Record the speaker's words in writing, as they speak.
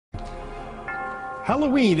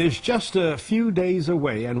Halloween is just a few days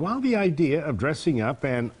away, and while the idea of dressing up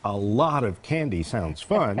and a lot of candy sounds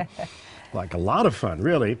fun, like a lot of fun,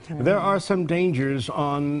 really, there are some dangers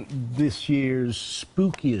on this year's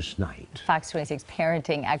spookiest night. Fox 26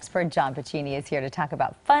 parenting expert John Pacini is here to talk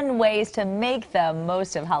about fun ways to make the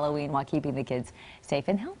most of Halloween while keeping the kids safe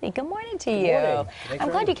and healthy. Good morning to you. Good morning. I'm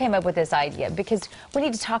glad you came up with this idea because we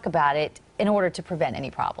need to talk about it in order to prevent any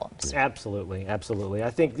problems. Absolutely, absolutely. I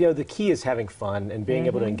think the key is having fun and being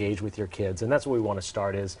able to engage with your kids, and that's what we want to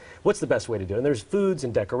start is what's the best way to do it. And there's foods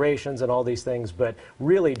and decorations and all these things, but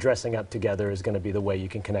really dressing up together is going to be the way you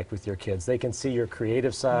can connect with your kids. They can see your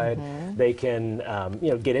creative side. They can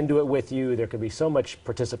get into it with you. There can be so much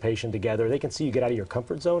participation together. They can see you get out of your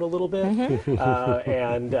comfort zone a little bit,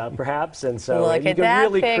 perhaps, and so Look at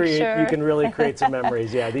that picture. You can really create some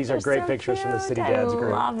memories. Yeah, these are great pictures from the City Dad's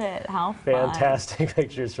Group. I love it. How fun. Fantastic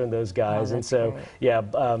pictures from those guys. And so, great. yeah,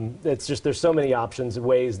 it's just there's so many options,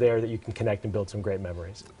 ways there that you can connect and build some great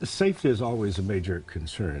memories. Safety is always a major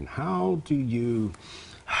concern. How do you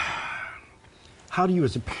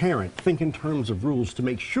as a parent think in terms of rules to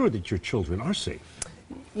make sure that your children are safe?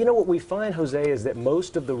 You know, what we find, Jose, is that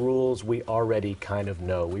most of the rules we already kind of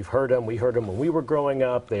know. We've heard them. We heard them when we were growing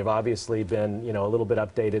up. They've obviously been, a little bit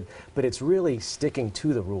updated. But it's really sticking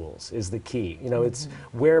to the rules is the key. It's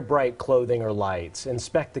wear bright clothing or lights.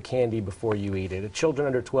 Inspect the candy before you eat it. Children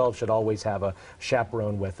under 12 should always have a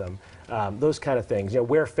chaperone with them. Those kind of things.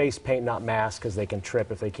 Wear face paint, not masks, because they can trip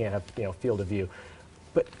if they can't have, field of view.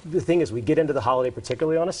 But the thing is, we get into the holiday,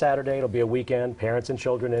 particularly on a Saturday. It'll be a weekend, parents and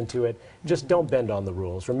children into it. Just don't bend on the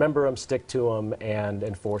rules. Remember them, stick to them, and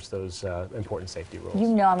enforce those important safety rules.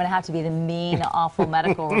 I'm going to have to be the mean, awful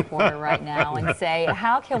medical reporter right now and say,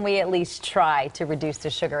 how can we at least try to reduce the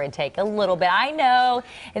sugar intake a little bit? I know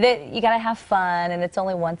that you got to have fun, and it's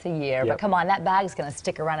only once a year, but come on, that bag's going to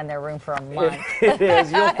stick around in their room for a month. It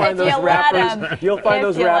is. You'll find those wrappers. You'll find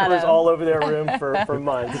those wrappers all over their room for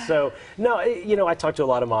months. So, no, I talked to a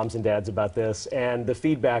lot of moms and dads about this, and the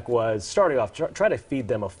feedback was, starting off, try to feed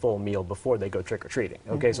them a full meal before they go trick-or-treating,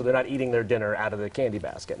 okay? So they're not eating their dinner out of the candy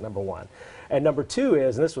basket, number one. And number two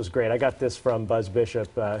is, and this was great, I got this from Buzz Bishop,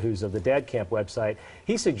 who's of the Dad Camp website.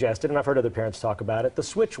 He suggested, and I've heard other parents talk about it, the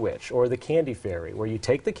Switch Witch or the Candy Fairy, where you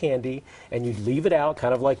take the candy and you leave it out,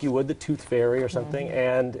 kind of like you would the Tooth Fairy or something,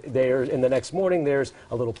 and in the next morning there's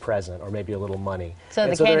a little present or maybe a little money. So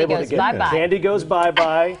the candy goes bye-bye. Candy goes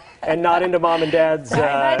bye-bye, and not into mom and dad's. Oh,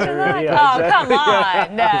 come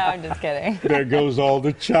on. No, I'm just kidding. There goes all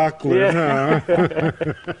the chocolate, huh?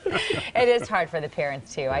 It is hard for the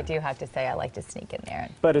parents, too. I do have to say I like to sneak in there.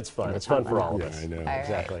 But it's fun. It's fun for all of us. I know.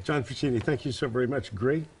 Exactly. John Pacini, thank you so very much.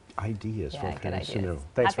 Great ideas for parents to know.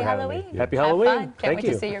 Thanks for having me. Happy Halloween. Happy Halloween. Have fun. Can't wait Thank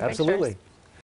you. to see your Absolutely. pictures.